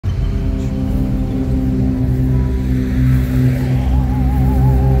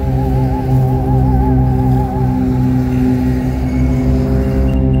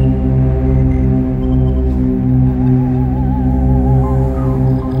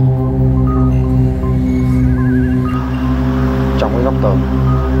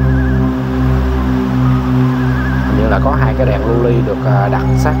cái đèn lưu ly được đặt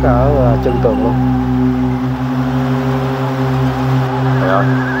sát ở chân tường luôn. Trời ơi,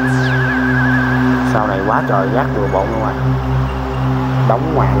 sau này quá trời rác bừa bộn luôn rồi,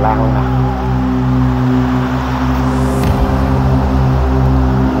 đóng ngoài hành lang luôn nè.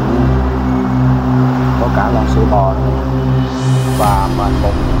 Có cả lon sữa bò nữa và mền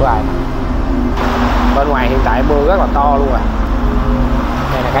mùng của ai nè. Bên ngoài hiện tại mưa rất là to luôn rồi.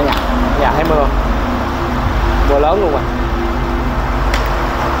 Đây là cả nhà thấy mưa, mưa lớn luôn rồi.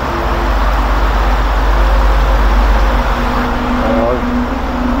 Trời ơi,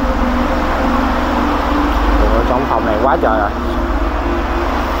 trong phòng này quá trời rồi.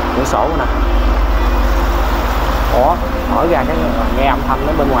 Cửa sổ nè. Ủa, mở ra cái nghe âm thanh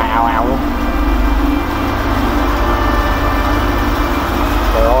nó bên ngoài ào ào luôn.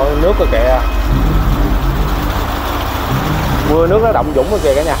 Trời ơi, nước rồi kìa. Mưa nước nó động dũng rồi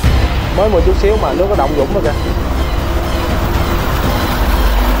kìa cả nhà. Mới mưa chút xíu mà nước nó động dũng rồi kìa.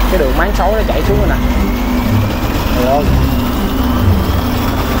 Cái đường máng xối nó chảy xuống rồi nè. Trời ơi,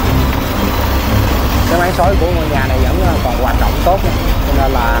 cái máng xối của ngôi nhà này vẫn còn hoạt động tốt nha. Cho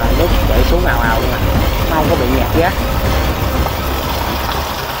nên là nước chảy xuống ào ào luôn nè, nó không có bị ngạt rác.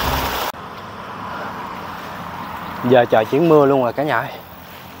 Giờ trời chuyển mưa luôn rồi cả nhà ơi,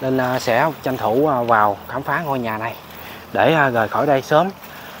 nên sẽ tranh thủ vào khám phá ngôi nhà này để rời khỏi đây sớm,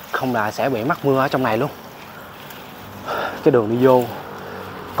 không là sẽ bị mắc mưa ở trong này luôn. Cái đường đi vô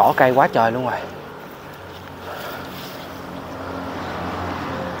cỏ cây quá trời luôn rồi.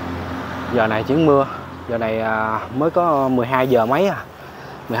 Giờ này chuyển mưa, giờ này mới có 12 giờ mấy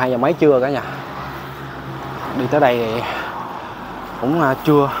 12 giờ mấy trưa cả nhà. Đi tới đây thì cũng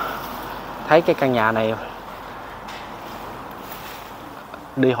chưa thấy cái căn nhà này.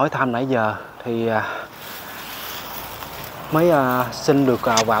 Đi hỏi thăm nãy giờ thì mới xin được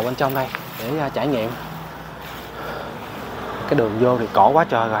vào bên trong đây để trải nghiệm. Cái đường vô thì cỏ quá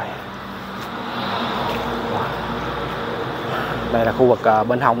trời rồi. Đây là khu vực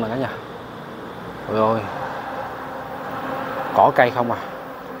bên hông nè cả nhà. Ôi ôi, cỏ cây không à.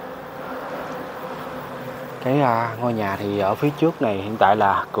 Cái ngôi nhà thì ở phía trước này hiện tại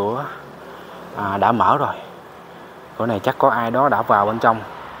là cửa đã mở rồi. Cửa này chắc có ai đó đã vào bên trong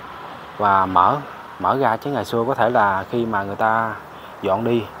và mở ra, chứ ngày xưa có thể là khi mà người ta dọn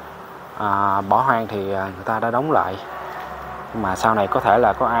đi bỏ hoang thì người ta đã đóng lại. Nhưng mà sau này có thể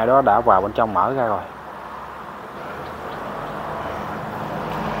là có ai đó đã vào bên trong mở ra rồi.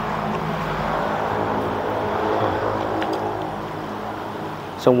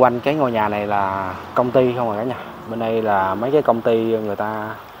 Xung quanh cái ngôi nhà này là công ty không à cả nhà. Bên đây là mấy cái công ty người ta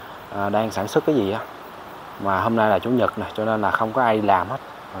đang sản xuất cái gì á. Mà hôm nay là chủ nhật nè, cho nên là không có ai đi làm hết.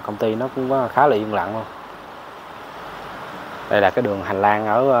 Mà công ty nó cũng có khá là yên lặng luôn. Đây là cái đường hành lang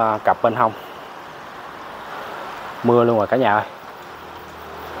ở cặp bên hông. Mưa luôn rồi cả nhà ơi.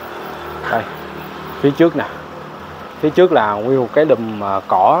 Đây, phía trước nè. Phía trước là nguyên một cái đùm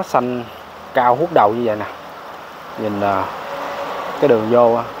cỏ xanh cao hút đầu như vậy nè. Nhìn cái đường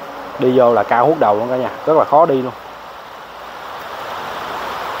vô, đi vô là cao hút đầu luôn cả nhà, rất là khó đi luôn.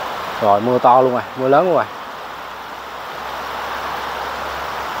 Rồi mưa to luôn rồi, mưa lớn luôn rồi.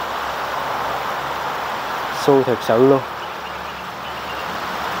 Xui thực sự luôn.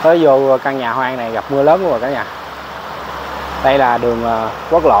 Tới vô căn nhà hoang này gặp mưa lớn luôn rồi cả nhà. Đây là đường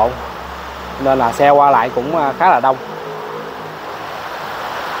quốc lộ nên là xe qua lại cũng khá là đông.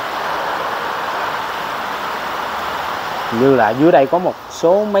 Như là dưới đây có một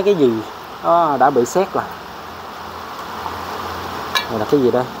số mấy cái gì đó đã bị sét rồi. Này là cái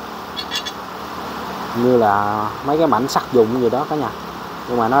gì đây? Như là mấy cái mảnh sắt dụng gì đó cả nhà.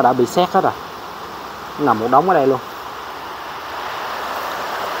 Nhưng mà nó đã bị sét hết rồi. Nó nằm một đống ở đây luôn.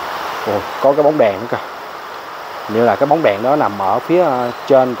 Ồ, có cái bóng đèn nữa kìa. Như là cái bóng đèn đó nằm ở phía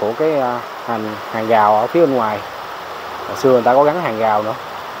trên của cái hàng rào ở phía bên ngoài. Hồi xưa người ta có gắn hàng rào nữa.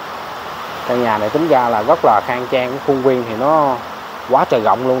 Căn nhà này tính ra là rất là khang trang. Cái khuôn viên thì nó quá trời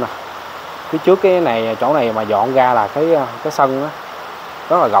rộng luôn nè. Phía trước cái này, chỗ này mà dọn ra là cái sân đó,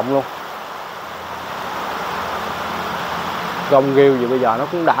 rất là rộng luôn. Gông ghêu gì bây giờ nó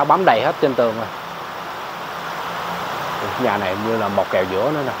cũng đã bám đầy hết trên tường rồi. Nhà này như là một kèo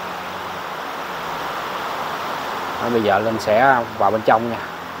giữa nữa nè. Bây giờ Linh sẽ vào bên trong nha,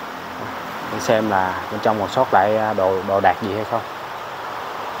 để xem là bên trong còn sót lại đồ đạc gì hay không.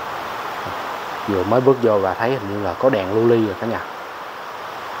 Vừa mới bước vô và thấy hình như là có đèn lưu ly rồi cả nhà,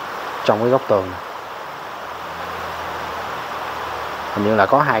 trong cái góc tường này. Hình như là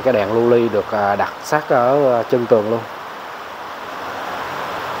có 2 cái đèn lưu ly được đặt sát ở chân tường luôn.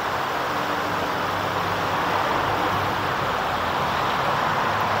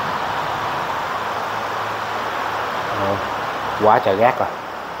 Quá trời gác rồi.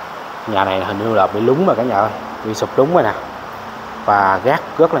 Nhà này hình như là bị lún rồi cả nhà ơi, bị sụp lún rồi nè. Và gác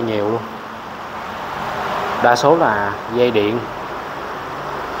rất là nhiều luôn. Đa số là dây điện.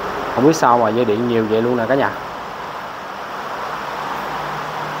 Không biết sao mà dây điện nhiều vậy luôn nè cả nhà.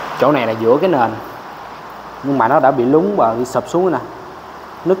 Chỗ này là giữa cái nền, nhưng mà nó đã bị lún và bị sụp xuống rồi nè.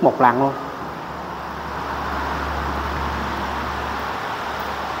 Nứt một lần luôn.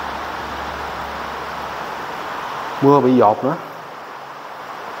 Mưa bị dột nữa.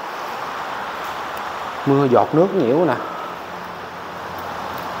 Mưa dột nước nhiều nè.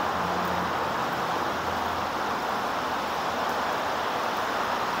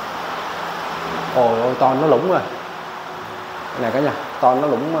 Ôi ôi, ton nó lũng rồi. Nè cả nhà, ton nó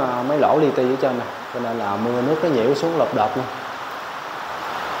lũng mấy lỗ li ti ở trên nè, cho nên là mưa nước nó nhiễu xuống lợp đợp luôn.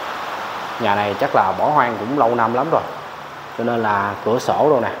 Nhà này chắc là bỏ hoang cũng lâu năm lắm rồi, cho nên là cửa sổ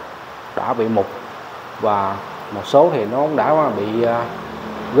đâu nè đã bị mục, và một số thì nó cũng đã bị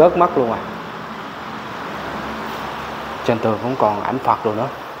rớt mất luôn. Trên tường cũng còn ảnh Phật rồi nữa.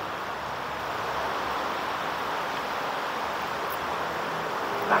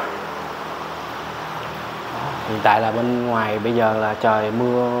 Hiện tại là bên ngoài bây giờ là trời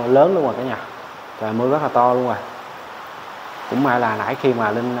mưa lớn luôn rồi cả nhà. Trời mưa rất là to luôn rồi. Cũng may là nãy khi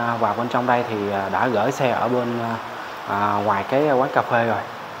mà Linh vào bên trong đây thì đã gửi xe ở bên ngoài cái quán cà phê rồi.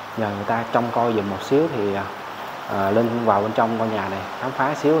 Nhờ người ta trông coi giùm một xíu thì Linh vào bên trong ngôi nhà này khám phá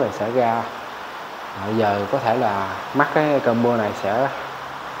xíu rồi sẽ ra. Bây giờ có thể là mắc cái cơn mưa này sẽ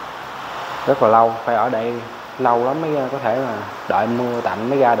rất là lâu, phải ở đây lâu lắm mới có thể là đợi mưa tạnh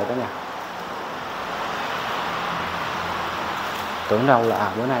mới ra được cả nhà. Tưởng đâu là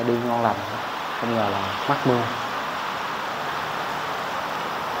bữa nay đi ngon lành, không ngờ là mắc mưa.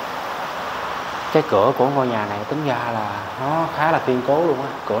 Cái cửa của ngôi nhà này tính ra là nó khá là kiên cố luôn á.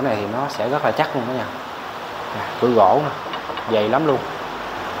 Cửa này thì nó sẽ rất là chắc luôn cả nhà. Cửa gỗ nè, dày lắm luôn.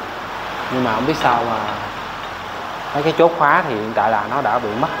 Nhưng mà không biết sao mà mấy cái chốt khóa thì hiện tại là nó đã bị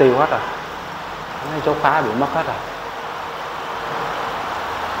mất tiêu hết rồi. Mấy cái chốt khóa bị mất hết rồi.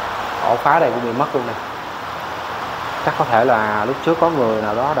 Ổ khóa đây cũng bị mất luôn nè. Chắc có thể là lúc trước có người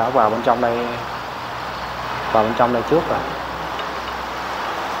nào đó đã vào bên trong đây trước rồi.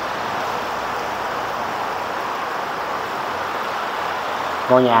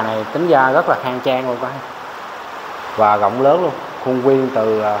 Ngôi nhà này tính ra rất là khang trang luôn các, và rộng lớn luôn. Khuôn viên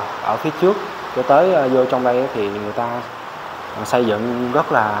từ ở phía trước cho tới vô trong đây thì người ta xây dựng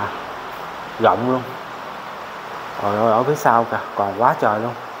rất là rộng luôn. Rồi ở phía sau kìa còn quá trời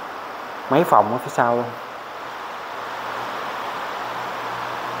luôn, mấy phòng ở phía sau luôn.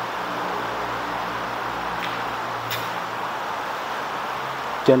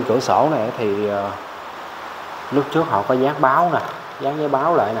 Trên cửa sổ này thì lúc trước họ có dán báo nè, dán giấy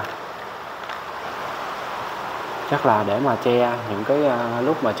báo lại nè. Chắc là để mà che những cái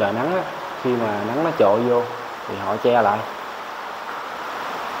lúc mà trời nắng á, khi mà nắng nó trội vô thì họ che lại.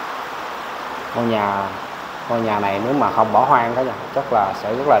 Ngôi nhà này nếu mà không bỏ hoang đó nha, chắc là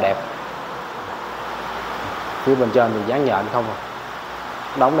sẽ rất là đẹp. Phía bên trên thì dán nhện không à,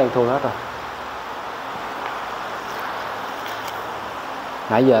 đóng đen thui hết rồi.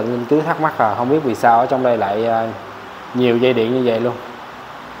 Nãy giờ Linh cứ thắc mắc là không biết vì sao ở trong đây lại nhiều dây điện như vậy luôn.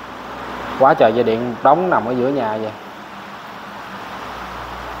 Quá trời dây điện đóng nằm ở giữa nhà vậy.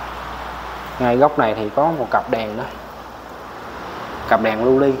 Ngay góc này thì có một cặp đèn đó, cặp đèn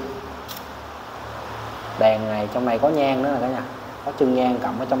lưu ly. Đèn này trong này có nhang nữa nè cả nhà, có chân nhang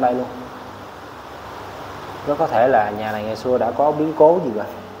cầm ở trong đây luôn. Rất có thể là nhà này ngày xưa đã có biến cố gì rồi,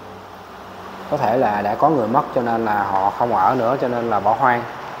 có thể là đã có người mất cho nên là họ không ở nữa, cho nên là bỏ hoang.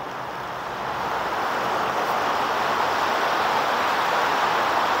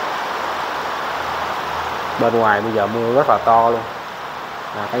 Bên ngoài bây giờ mưa rất là to luôn.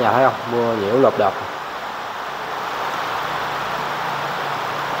 Cả nhà thấy không, mưa nhiễu lợp đợp.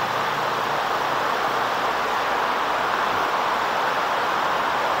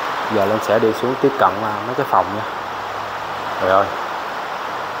 Giờ Linh sẽ đi xuống tiếp cận mấy cái phòng nha. Trời ơi,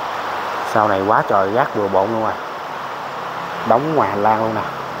 sau này quá trời rác bừa bộn luôn rồi, đóng ngoài hành lang luôn nè.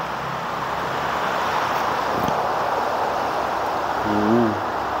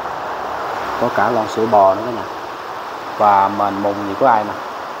 Có cả lon sữa bò nữa cả nhà. Và mền mùng gì có ai nè.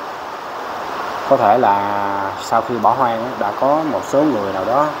 Có thể là sau khi bỏ hoang đã có một số người nào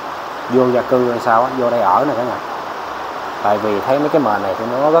đó vô gia cư hay sao vô đây ở nè cả nhà. Tại vì thấy mấy cái mền này thì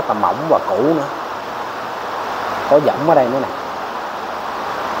nó rất là mỏng và cũ nữa, có dẫm ở đây nữa nè.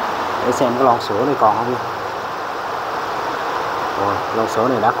 Để xem cái lon sữa này còn không. Rồi, lon sữa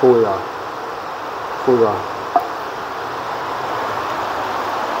này đã khui rồi.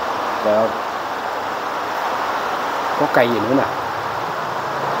 Trời ơi, có cây gì nữa nè.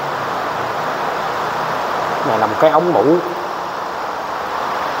 Này là một cái ống ngủ.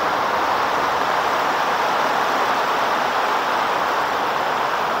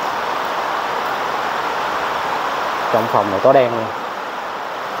 Trong phòng này có đen luôn,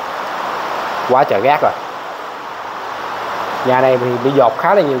 quá trời rác rồi. Nhà này thì bị dột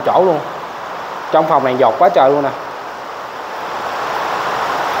khá là nhiều chỗ luôn. Trong phòng này dột quá trời luôn nè.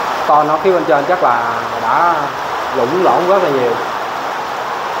 To nó phía bên trên chắc là đã lủng lộn rất là nhiều.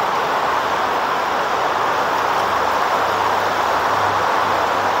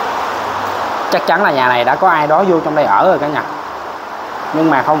 Chắc chắn là nhà này đã có ai đó vô trong đây ở rồi cả nhà. Nhưng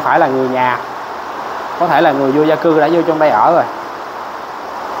mà không phải là người nhà, có thể là người vô gia cư đã vô trong đây ở rồi.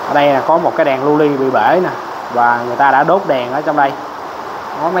 Ở đây là có một cái đèn lưu ly bị bể nè, và người ta đã đốt đèn ở trong đây.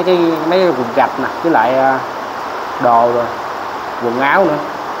 Có mấy cái vùng gạch nè, với lại đồ rồi, quần áo nữa.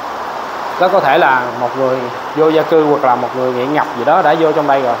 Đó có thể là một người vô gia cư hoặc là một người nghiện ngập gì đó đã vô trong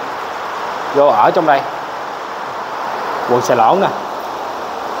đây rồi, vô ở trong đây. Quần xà lỏn nè,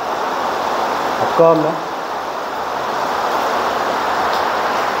 hộp cơm nữa.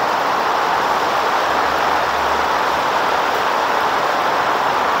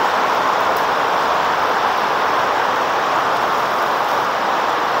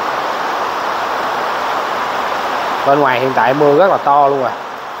 Bên ngoài hiện tại mưa rất là to luôn rồi.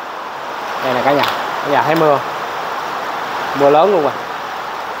 Đây nè cả nhà thấy mưa, mưa lớn luôn rồi.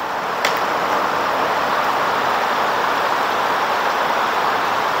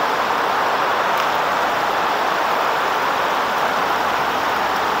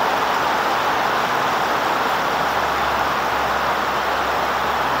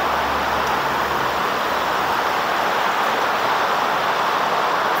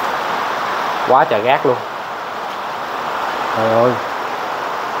 Quá trời rác luôn. Trời ơi.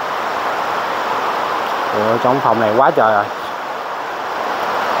 Trời ơi, trong phòng này quá trời rồi.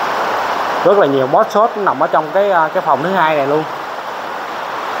 Rất là nhiều mod shot nằm ở trong cái phòng thứ hai này luôn.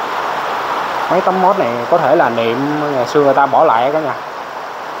 Mấy tấm mod này có thể là niệm ngày xưa người ta bỏ lại cả nhà.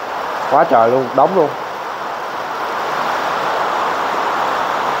 Quá trời luôn, đóng luôn.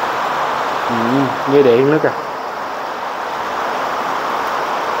 Như điện nữa kìa.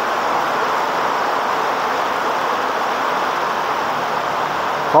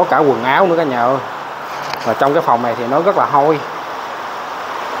 Có cả quần áo nữa cả nhà ơi. Và trong cái phòng này thì nó rất là hôi.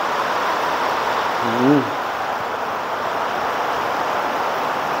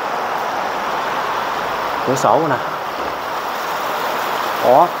 Cửa sổ nè.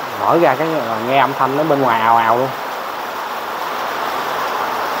 Ủa, mở ra cái nghe âm thanh nó bên ngoài ào ào luôn.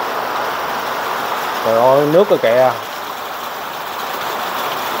 Trời ơi, nước rồi kìa.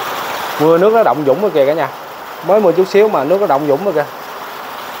 Mưa nước nó động dũng rồi kìa cả nhà. Mới mưa chút xíu mà nước nó động dũng rồi kìa.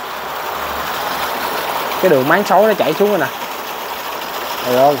 Cái đường máng xối nó chảy xuống rồi nè.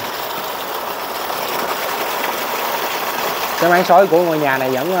 Trời ơi. Cái máng xối của ngôi nhà này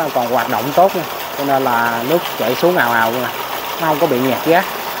vẫn còn hoạt động tốt nha, cho nên là nước chảy xuống ào ào luôn nè, nó không có bị nghẹt rác.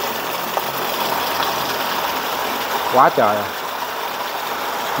 Quá trời rồi.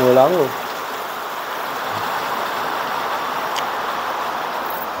 Mưa lớn luôn.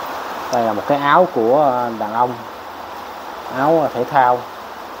 Đây là một cái áo của đàn ông, áo thể thao.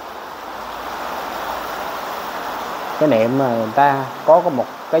 Cái niệm mà người ta có một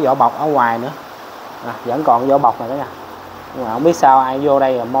cái vỏ bọc ở ngoài nữa, vẫn còn vỏ bọc này đó nha. Nhưng mà không biết sao ai vô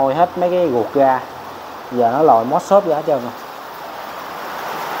đây môi hết mấy cái ruột ra, giờ nó lòi mót xốp ra hết trơn rồi.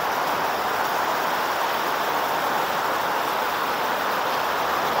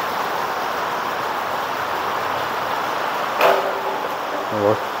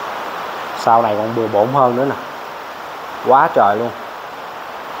 Ui, sau này còn bừa bộn hơn nữa nè, quá trời luôn.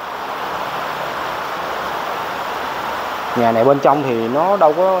 Nhà này bên trong thì nó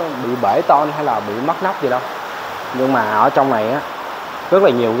đâu có bị bể ton hay là bị mất nắp gì đâu, nhưng mà ở trong này á rất là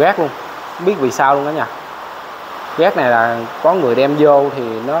nhiều rác luôn, không biết vì sao luôn đó nha. Rác này là có người đem vô thì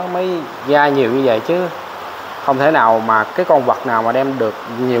nó mới ra nhiều như vậy, chứ không thể nào mà cái con vật nào mà đem được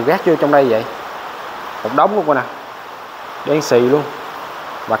nhiều rác vô trong đây vậy. Một đống luôn coi nè, đen xì luôn.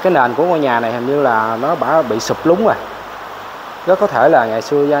 Và cái nền của ngôi nhà này hình như là nó đã bị sụp lún rồi. Rất có thể là ngày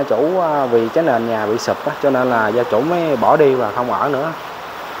xưa gia chủ vì cái nền nhà bị sụp á, cho nên là gia chủ mới bỏ đi và không ở nữa.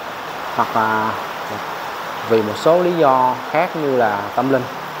 Hoặc là vì một số lý do khác như là tâm linh.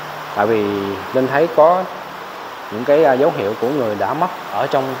 Tại vì Linh thấy có những cái dấu hiệu của người đã mất ở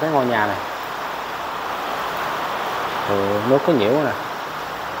trong cái ngôi nhà này. Nước có nhiễu nè.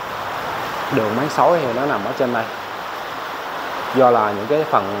 Đường máng xối thì nó nằm ở trên đây. Do là những cái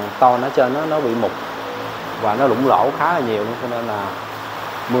phần to ở trên nó bị mục và nó lủng lỗ khá là nhiều, cho nên là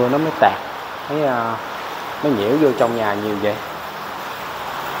mưa nó mới tạt, mới nhiễu vô trong nhà nhiều vậy.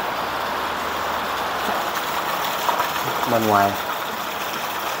 Bên ngoài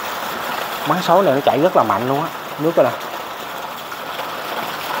máng sói này nó chảy rất là mạnh luôn á, nước coi nè.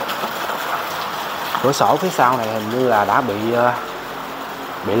 Cửa sổ phía sau này hình như là đã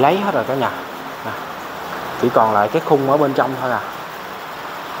bị lấy hết rồi cả nhà. Chỉ còn lại cái khung ở bên trong thôi à.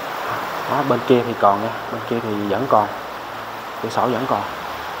 Đó, bên kia thì còn nha, bên kia thì vẫn còn, cửa sổ vẫn còn.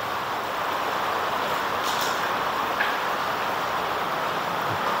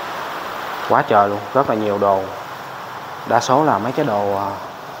 Quá trời luôn, rất là nhiều đồ. Đa số là mấy cái đồ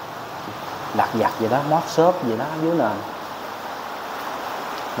đặt vặt gì đó, mót xốp gì đó dưới nền.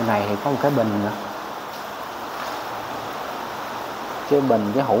 Bên này thì có một cái bình nữa. Cái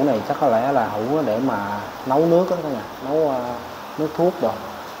bình, cái hũ này chắc có lẽ là hũ để mà nấu nước đó cả nhà, nấu nước thuốc rồi.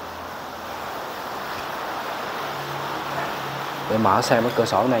 Để mở xem cái cửa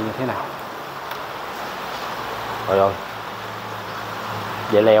sổ này như thế nào. Rồi rồi,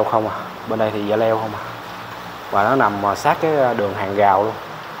 dây leo không à, bên đây thì dây leo không à. Và nó nằm sát cái đường hàng rào luôn,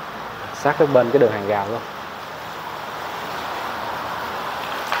 sát cái bên cái đường hàng rào luôn.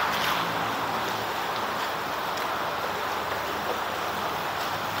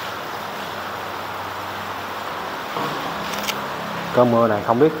 Cơn mưa này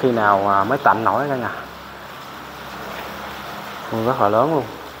không biết khi nào mới tạnh nổi cả nhà. Mưa rất là lớn luôn.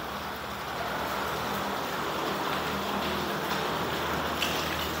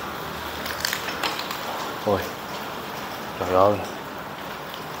 Ôi trời ơi,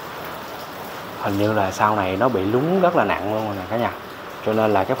 hình như là sau này nó bị lún rất là nặng luôn rồi nè cả nhà. Cho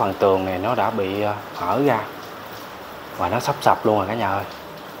nên là cái phần tường này nó đã bị hở ra và nó sắp sập luôn rồi cả nhà ơi.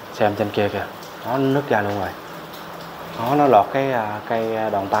 Xem trên kia kìa, nó nứt ra luôn rồi. Nó lọt cái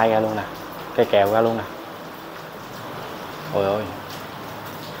cây đòn tay ra luôn nè, cây kèo ra luôn nè. Ôi ơi,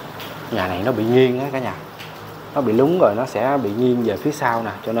 nhà này nó bị nghiêng á cả nhà, nó bị lún rồi nó sẽ bị nghiêng về phía sau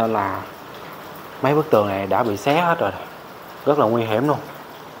nè, cho nên là mấy bức tường này đã bị xé hết rồi, rất là nguy hiểm luôn.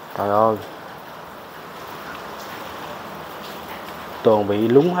 Trời ơi, tường bị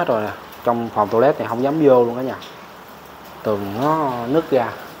lún hết rồi nè, trong phòng toilet này không dám vô luôn cả nhà, tường nó nứt ra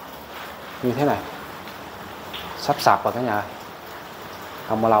như thế này, sắp sập rồi cả nhà ơi.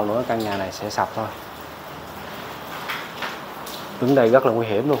 Không bao lâu nữa căn nhà này sẽ sập thôi. Đứng đây rất là nguy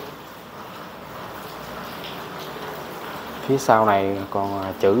hiểm luôn. Phía sau này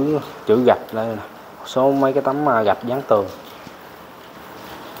còn chữ gạch đây nè, số mấy cái tấm gạch dán tường.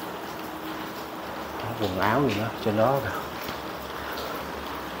 Quần áo gì đó trên đó kìa.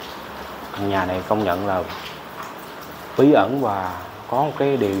 Căn nhà này công nhận là bí ẩn và có một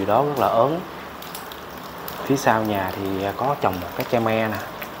cái điều gì đó rất là ớn. Phía sau nhà thì có trồng một cái tre me nè,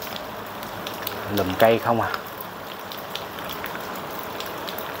 lùm cây không à.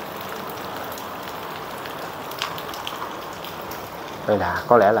 Đây là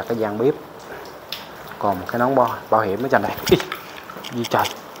có lẽ là cái gian bếp, còn một cái nón bảo hiểm ở trên đây. Gì trời,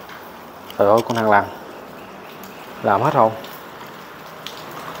 trời ơi, con thằng làm hết không?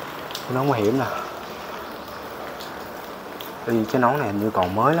 Cái nón bảo hiểm nè, cái nón này hình như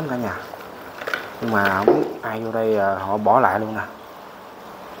còn mới lắm cả nhà, nhưng mà không biết ai vô đây họ bỏ lại luôn nè.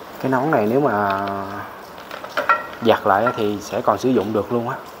 Cái nón này nếu mà giặt lại thì sẽ còn sử dụng được luôn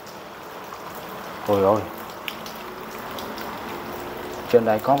á. Ôi ôi, trên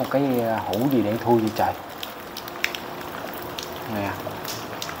đây có một cái hũ gì để thui vậy trời nè,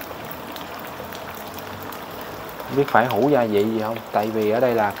 không biết phải hũ gia vị gì không, tại vì ở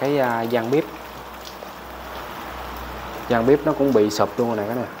đây là cái gian bếp nó cũng bị sụp luôn rồi này,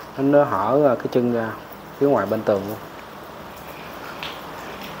 cái này nó hở cái chân ra phía ngoài bên tường luôn.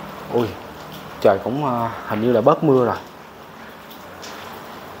 Ui trời, cũng hình như là bớt mưa rồi,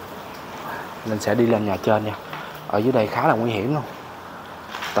 nên sẽ đi lên nhà trên nha. Ở dưới đây khá là nguy hiểm luôn,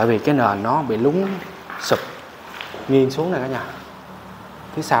 tại vì cái nền nó bị lún sụp nghiêng xuống này cả nhà.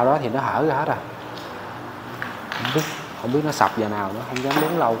 Phía sau đó thì nó hở ra hết rồi, không biết nó sập giờ nào nữa, không dám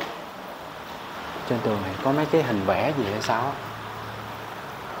đứng lâu. Trên tường này có mấy cái hình vẽ gì hay sao á.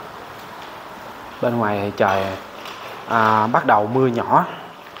 Bên ngoài thì trời bắt đầu mưa nhỏ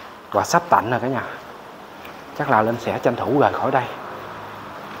và sắp tạnh rồi cả nhà. Chắc là Linh sẽ tranh thủ rời khỏi đây.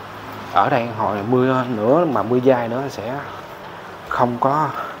 Ở đây hồi mưa nữa mà mưa dai nữa sẽ không có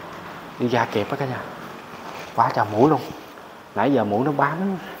đi ra kịp đó cả nhà. Quá trời muỗi luôn, nãy giờ muỗi nó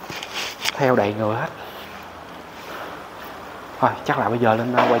bám theo đầy người hết. Thôi chắc là bây giờ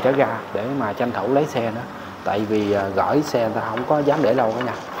Linh quay trở ra để mà tranh thủ lấy xe nữa, tại vì gửi xe người ta không có dám để lâu cả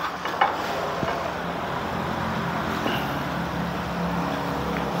nhà.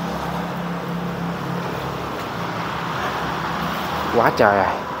 Quá trời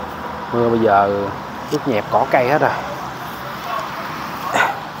rồi, mưa bây giờ ướt nhẹp cỏ cây hết rồi.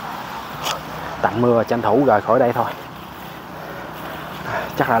 Tạnh mưa tranh thủ rời khỏi đây thôi.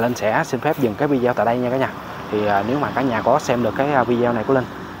 chắc là Linh sẽ xin phép dừng cái video tại đây nha cả nhà. Thì nếu mà cả nhà có xem được cái video này của Linh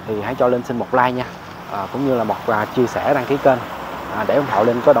thì hãy cho Linh xin một like nha, cũng như là một chia sẻ, đăng ký kênh để ủng hộ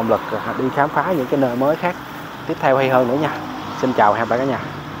Linh có động lực đi khám phá những cái nơi mới khác tiếp theo hay hơn nữa nha. Xin chào, hẹn gặp lại cả nhà.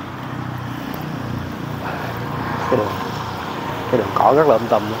 Cái đường cỏ rất là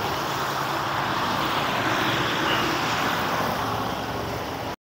tùm luôn.